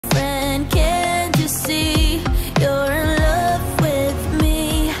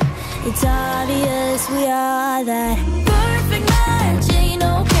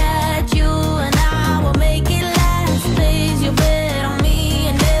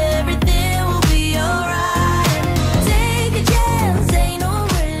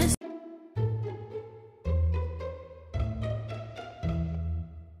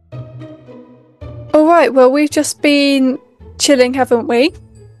right, well, we've just been chilling, haven't we?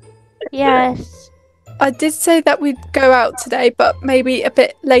 Yes. I did say that we'd go out today, but maybe a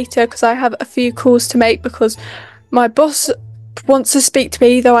bit later because I have a few calls to make because my boss wants to speak to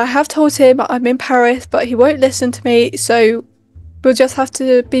me, though I have told him I'm in Paris, but he won't listen to me, so we'll just have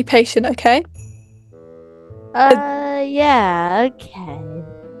to be patient, okay? Yeah, okay.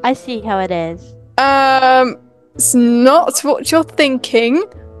 I see how it is. It's not what you're thinking.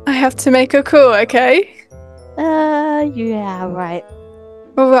 I have to make a call, okay? Yeah, right.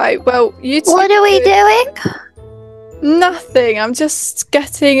 Alright, well, you two. What are we doing? Nothing. I'm just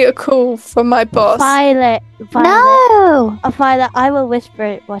getting a call from my boss. Violet. No! Violet, I will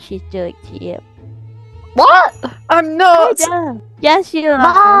whisper what she's doing to you. What? I'm not. Yes, you are.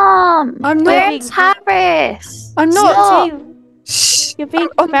 Mom! I'm We're not. in Paris! I'm not. Stop. Shh. You're being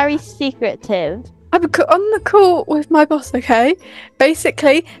I'm very secretive. on the call with my boss, okay?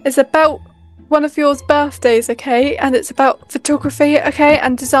 Basically, it's about one of yours birthdays, okay? And it's about photography, okay?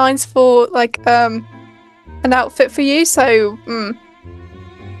 And designs for like an outfit for you. So,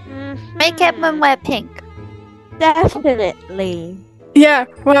 Make Edmund wear pink. Definitely. yeah.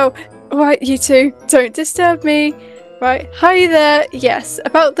 Well, right, you two, don't disturb me. Right, hi there. Yes,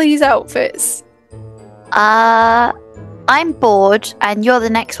 about these outfits. I'm bored, and you're the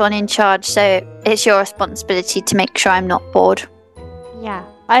next one in charge, so it's your responsibility to make sure I'm not bored. Yeah,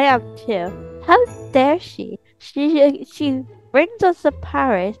 I am too. How dare she? She brings us to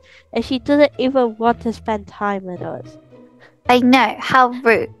Paris, and she doesn't even want to spend time with us. I know, how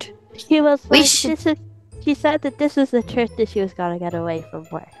rude. She was We like, should- She said that this is the trip that she was gonna get away from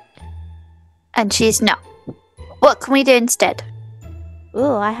work. And she's not. What can we do instead?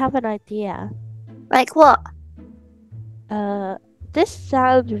 Ooh, I have an idea. Like what? This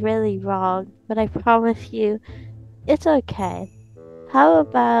sounds really wrong, but I promise you, it's okay. How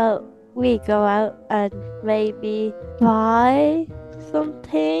about we go out and maybe buy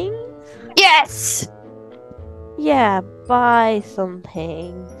something? Yes! Yeah, buy some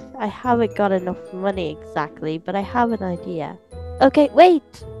things. I haven't got enough money exactly, but I have an idea. Okay,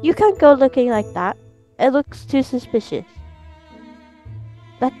 wait! You can't go looking like that. It looks too suspicious.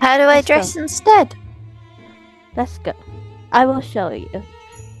 How do I Let's go. dress instead? Let's go. I will show you.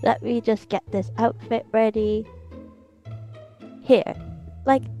 Let me just get this outfit ready. Here.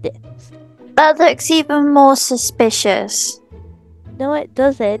 Like this. That looks even more suspicious. No, it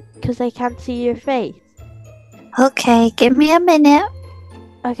doesn't, because I can't see your face. Okay, give me a minute.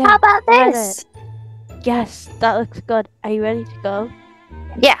 Okay. How about got this? Yes, that looks good. Are you ready to go?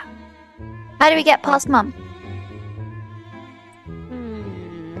 Yeah. How do we get past Mum?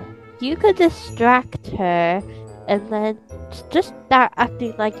 You could distract her and then just start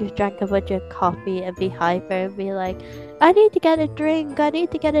acting like you've drank a bunch of coffee and be hyper and be like, I need to get a drink,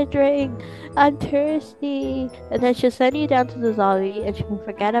 I'm thirsty. And then she'll send you down to the zombie and she'll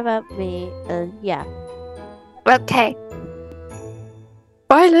forget about me and yeah. Okay.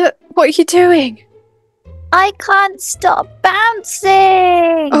 Violet, what are you doing? I can't stop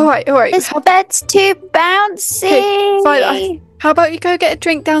bouncing! Alright. This bed's too bouncy! Hey, Violet, how about you go get a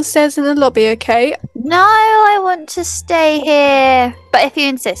drink downstairs in the lobby, okay? No, I want to stay here. But if you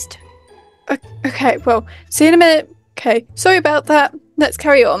insist. Okay, well, see you in a minute. Okay, sorry about that. Let's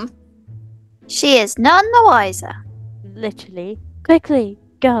carry on. She is none the wiser. Literally. Quickly,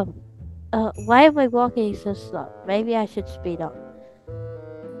 go. Why am I walking so slow? Maybe I should speed up.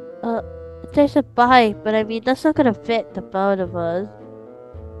 There's a bike, but I mean, that's not gonna fit the both of us.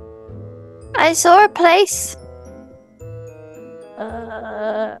 I saw a place.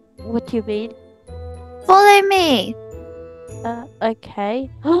 What do you mean? Follow me. Okay.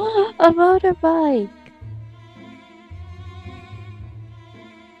 A motorbike!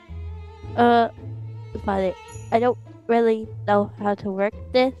 Violet, I don't really know how to work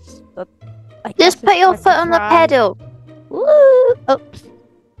this, but I guess Just put it's your worth foot a on the try. pedal. Woo! Oops.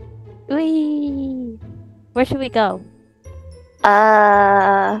 Wee! Where should we go?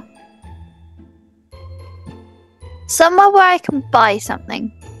 Somewhere where I can buy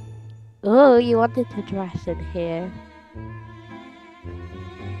something. Oh, you wanted to dress in here.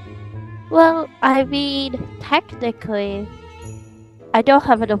 Well, I mean, technically, I don't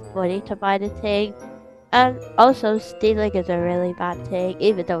have enough money to buy the thing. And also, stealing is a really bad thing,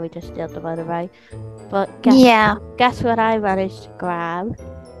 even though we just steal the motorbike. But guess what I managed to grab?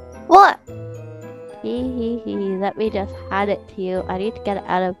 What? Let me just hand it to you. I need to get it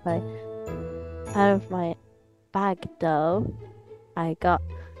out of my bag though. I got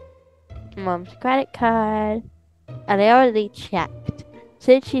Mom's credit card, and I already checked.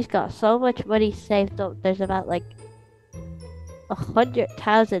 Since she's got so much money saved up, there's about like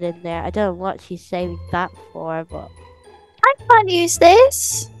 100,000 in there. I don't know what she's saving that for, but I can't use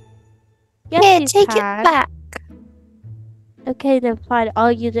this. yes, Here, you take can. it back. Okay, then fine.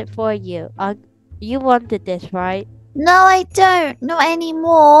 I'll use it for you. You wanted this, right? No, I don't. Not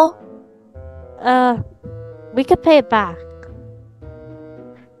anymore. We could pay it back.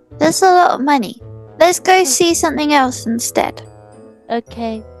 That's a lot of money. Let's go see something else instead.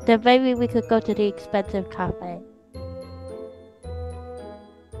 Okay, then maybe we could go to the expensive cafe.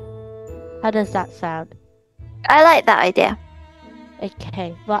 How does that sound? I like that idea.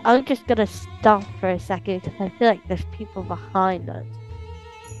 Okay, well, I'm just gonna stop for a second because I feel like there's people behind us.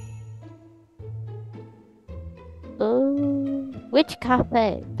 Oh, which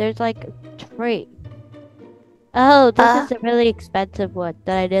cafe? There's like 3. Oh, this is a really expensive one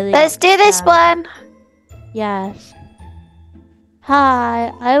that I really. Let's do this one. Yes.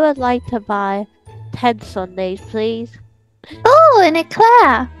 Hi, I would like to buy 10 sundaes, please. Oh, an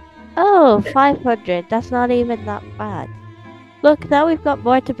eclair. Oh, 500. That's not even that bad. Look, now we've got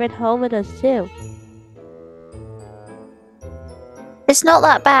more to bring home with us too. It's not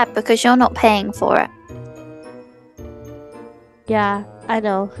that bad because you're not paying for it. Yeah, I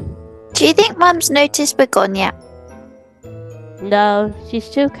know. Do you think Mum's noticed we're gone yet? No, she's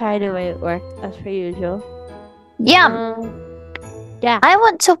too carried away at work, as per usual. Yum. Yeah. I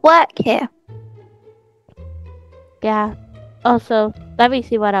want to work here. Yeah. Also, let me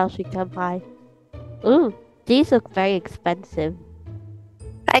see what else we can buy. Ooh, these look very expensive.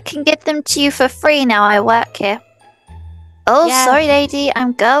 I can give them to you for free now I work here. Oh, Yeah. sorry, lady.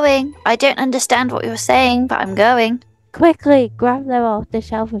 I'm going. I don't understand what you're saying, but I'm going. Quickly, grab them off the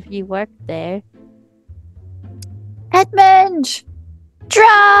shelf if you work there. Edmund!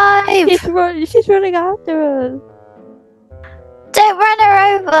 Drive! She's running after us. Don't run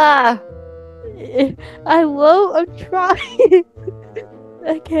her over! I won't. I'm trying.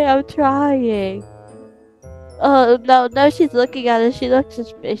 Okay, I'm trying. Oh no, she's looking at us. She looks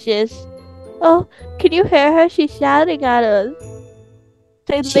suspicious. Oh, can you hear her? She's shouting at us.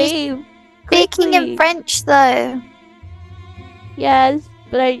 Say She's leave. Speaking in quickly. French, though. Yes,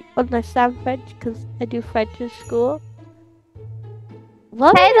 but I understand French because I do French in school.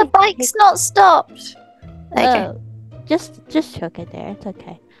 What? Hey, the bike's not stopped. Okay. Oh, just chuck it there. It's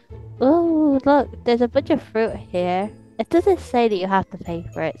okay. Oh, look, there's a bunch of fruit here. It doesn't say that you have to pay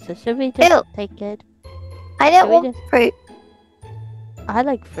for it, so should we just Ew. take it? I don't Should we want fruit. I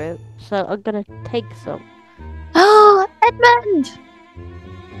like fruit, so I'm gonna take some. Oh, Edmund!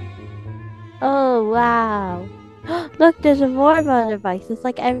 Oh, wow. Look, there's more motorbikes. It's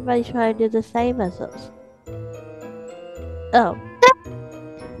like everybody's trying to do the same as us. Oh.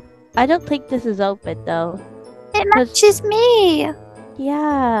 I don't think this is open, though. It matches me.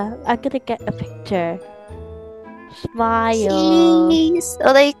 Yeah, I'm gonna get a picture. Smile. Jeez.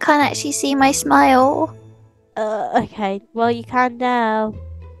 Although you can't actually see my smile. Okay. Well, you can now.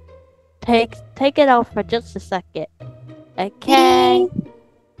 Take it off for just a second. Okay.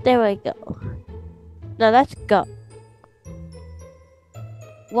 There we go. Now let's go.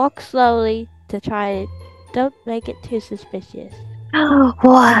 Walk slowly to try it. Don't make it too suspicious.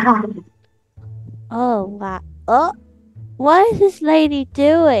 Wow. Oh wow. Oh, what is this lady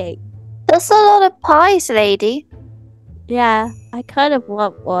doing? That's a lot of pies, lady. Yeah, I kind of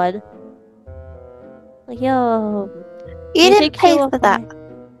want one. Yo. You didn't pay for that.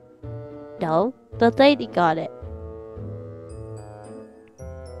 No, the lady got it.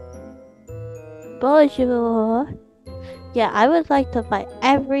 Bonjour. Yeah, I would like to buy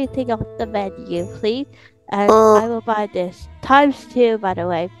everything off the menu, please. And I will buy this. ×2, by the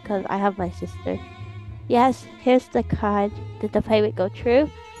way, because I have my sister. Yes, here's the card. Did the payment go through?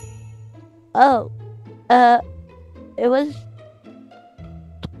 Oh, it was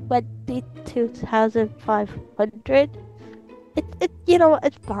 22,500. You know what?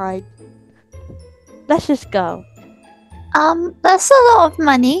 It's fine. Let's just go. That's a lot of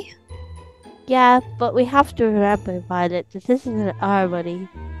money. Yeah, but we have to remember about it. This isn't our money.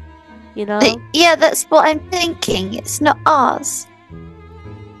 You know? Yeah, that's what I'm thinking. It's not ours.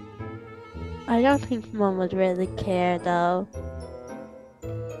 I don't think Mom would really care, though.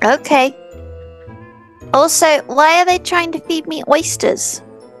 Okay. Also, why are they trying to feed me oysters?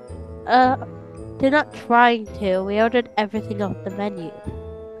 They're not trying to. We ordered everything off the menu.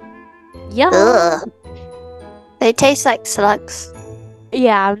 Yum! Ugh. They taste like slugs.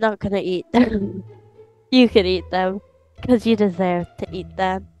 Yeah, I'm not gonna eat them. You can eat them. Because you deserve to eat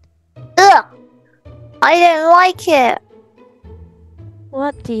them. Ugh! I don't like it.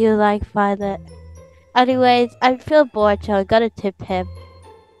 What do you like, Violet? Anyways, I feel bored, so I gotta tip him.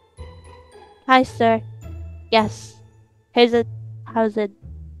 Hi, sir. Yes. Here's a 1,000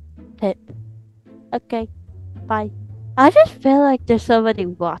 tip. Okay, bye. I just feel like there's somebody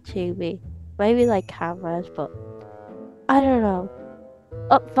watching me. Maybe like cameras, but I don't know.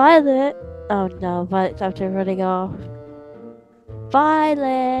 Oh, Violet! Oh no, Violet's after running off.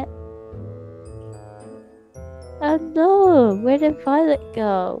 Violet! Oh no, where did Violet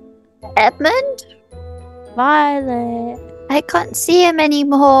go? Edmund? Violet! I can't see him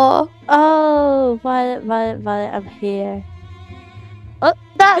anymore. Oh, Violet, Violet, Violet, I'm here.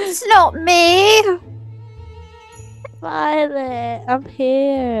 That's not me. Violet, I'm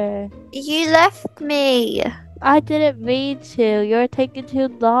here. You left me. I didn't mean to. You're taking too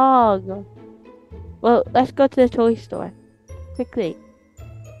long. Well, let's go to the toy store. Quickly.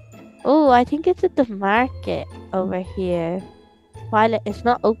 Oh, I think it's at the market over here. Violet, it's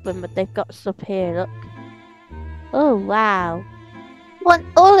not open, but they've got stuff here. Look. Oh, wow. Want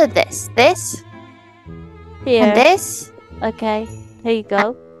all of this? This? Here. And this? Okay, here you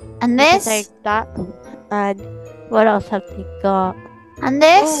go. And You can this? take that. And what else have they got? And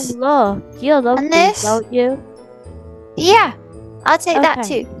this? Oh, look. You love And these, this? don't you? Yeah. I'll take that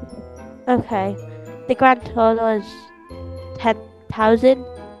Okay. too. Okay. The grand total is 10,000.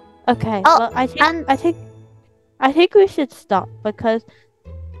 Okay. Oh, Well, and- I think we should stop because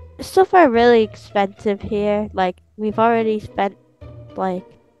stuff are really expensive here. Like we've already spent like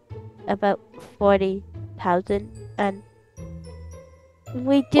about 40,000, and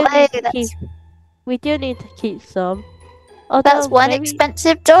we do Whoa, need to that's- keep. We do need to keep some. That's Although one maybe,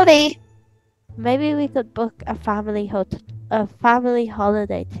 expensive dolly. maybe we could book a family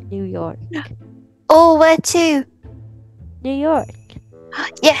holiday to New York. Oh, where to? New York.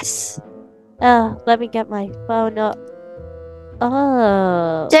 Yes. Oh, let me get my phone up.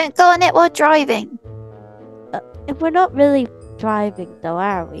 Oh, Don't go on it while driving. we're not really driving though,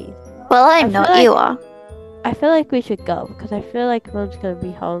 are we? Well, I I'm feel not. like- You are. I feel like we should go because I feel like Mom's gonna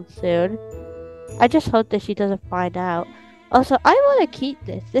be home soon. I just hope that she doesn't find out. Also, I want to keep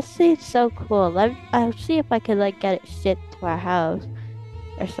this. This seems so cool. I'll see if I can like get it shipped to our house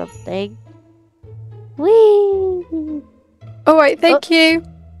or something. Whee! All right, thank you.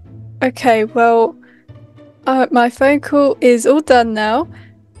 Okay, well, my phone call is all done now.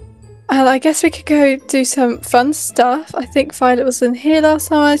 And I guess we could go do some fun stuff. I think Violet was in here last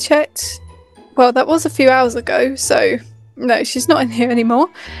time I checked. Well, that was a few hours ago, so no, she's not in here anymore.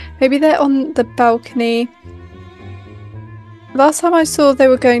 Maybe they're on the balcony. Last time I saw they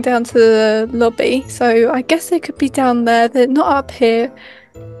were going down to the lobby, so I guess they could be down there. They're not up here.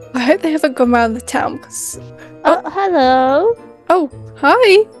 I hope they haven't gone around the town because... Oh, hello. Oh,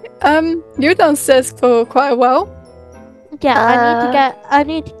 hi. You were downstairs for quite a while. Yeah, I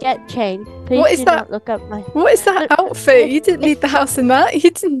need to get changed. Please What is do that? not look at my. What is that outfit? You didn't leave the house in that.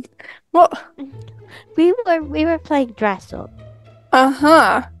 You didn't. What? We were playing dress up.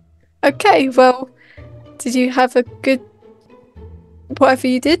 Uh-huh. Okay, well, did you have a good whatever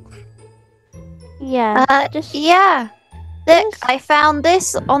you did? Yeah. Just Yeah. Look, Yes. I found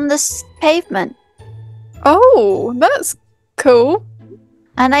this on the pavement. Oh, that's cool.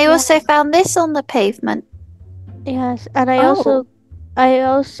 And I also found this on the pavement. yes, and I Oh.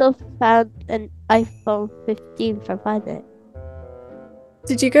 also found an iPhone 15 for Violet.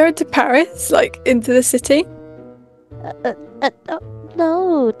 Did you go into Paris, like into the city?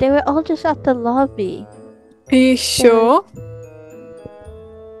 No, they were all just at the lobby. Are you sure?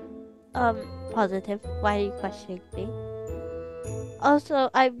 Positive. Why are you questioning me? Also,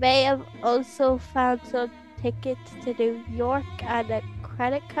 I may have also found some tickets to New York and a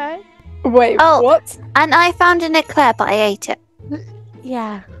credit card. Wait, Oh. what? And I found an eclair, but I ate it.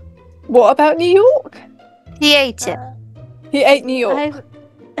 Yeah. What about New York? He ate it. He ate New York.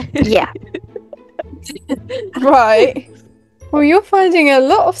 I've Yeah. Right. Well, you're finding a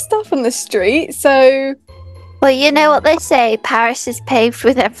lot of stuff on the street, so Well, you know what they say, Paris is paved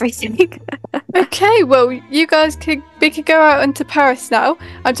with everything. okay. Well, we could go out into Paris now.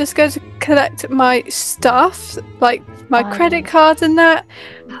 I'm just going to collect my stuff, like my Fine. credit card and that.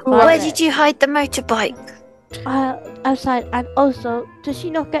 Where Where did you hide the motorbike? outside, and also, does she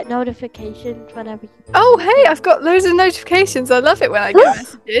not get notifications whenever? Oh, hey! I've got loads of notifications. I love it when I get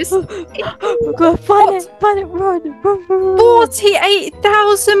messages. We're gonna find it, run.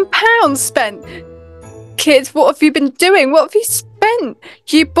 48,000 pounds spent. Kids, what have you been doing? What have you spent?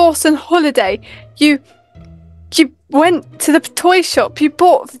 You bought a holiday. You went to the toy shop. You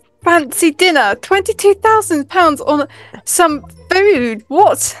bought fancy dinner. 22,000 pounds on some food.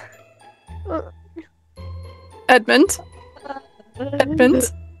 What? Edmund?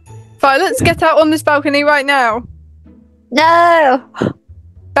 Violet, get out on this balcony right now. No!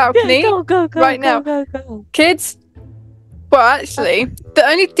 Balcony. Go, right go, now. go. Kids, Well, actually, the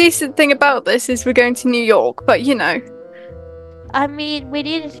only decent thing about this is we're going to New York, but you know. I mean, we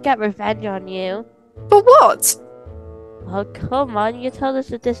needed to get revenge on you. But what? Oh, come on. You told us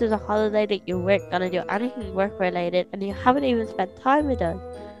that this is a holiday that you weren't gonna do anything work related, and you haven't even spent time with us.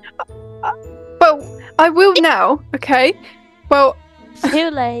 Well, I will now, okay? Well, Too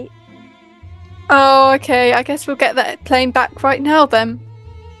late. oh, okay. I guess we'll get that plane back right now then.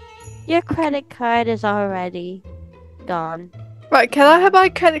 Your credit card is already gone. Right, can I have my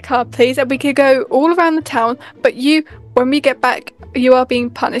credit card, please? And we could go all around the town, but you, when we get back, you are being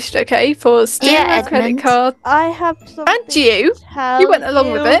punished, okay? For stealing Yeah, my credit Edmund. card. I have something And you. to tell You went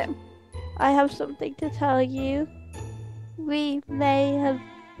along with it. I have something to tell you. We may have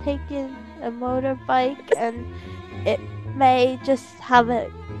taken a motorbike and it may just have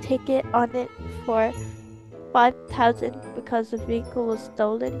a ticket on it for 5,000 because the vehicle was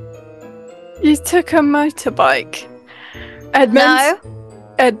stolen. You took a motorbike. Edmund?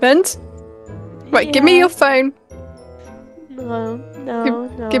 No. Edmund? Right, give me your phone.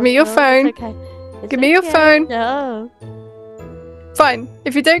 No. Give me your phone. It's okay. It's Give me your okay. phone. No. Fine.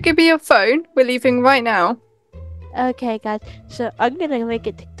 If you don't give me your phone, we're leaving right now. Okay, guys. So I'm gonna make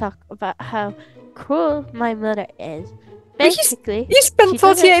a TikTok about how cruel my mother is. Basically, You spent she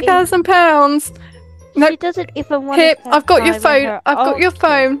doesn't £48,000. No, She doesn't even want here, to spend I've got your time with phone. her I've got your own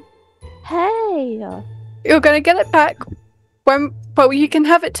phone. kids. Hey. You're going to get it back when, well, you can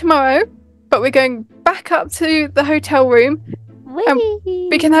have it tomorrow, but we're going back up to the hotel room. Wee.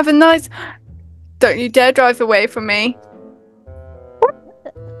 We can have a nice, don't you dare drive away from me.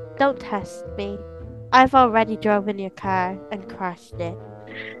 Don't test me. I've already drove in your car and crashed it.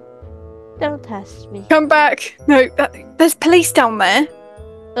 Don't test me. Come back. No, there's police down there.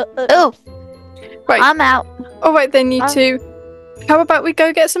 Oh, Right. I'm out. All right then, you Um, two. How about we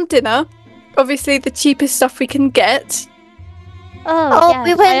go get some dinner? Obviously, the cheapest stuff we can get. Oh, yes,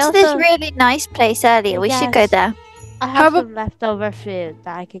 we went I to this also- really nice place earlier. We should go Yes. there. I How have about- some leftover food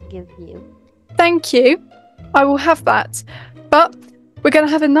that I could give you. Thank you. I will have that. But we're going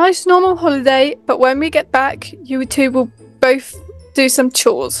to have a nice normal holiday. But when we get back, you two will both do some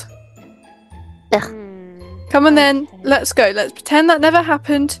chores. Come on then, Okay. let's go. Let's pretend that never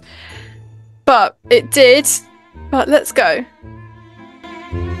happened. But it did. But let's go.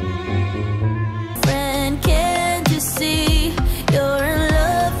 Friend, can't you see you're in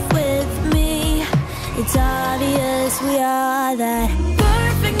love with me? It's obvious we are that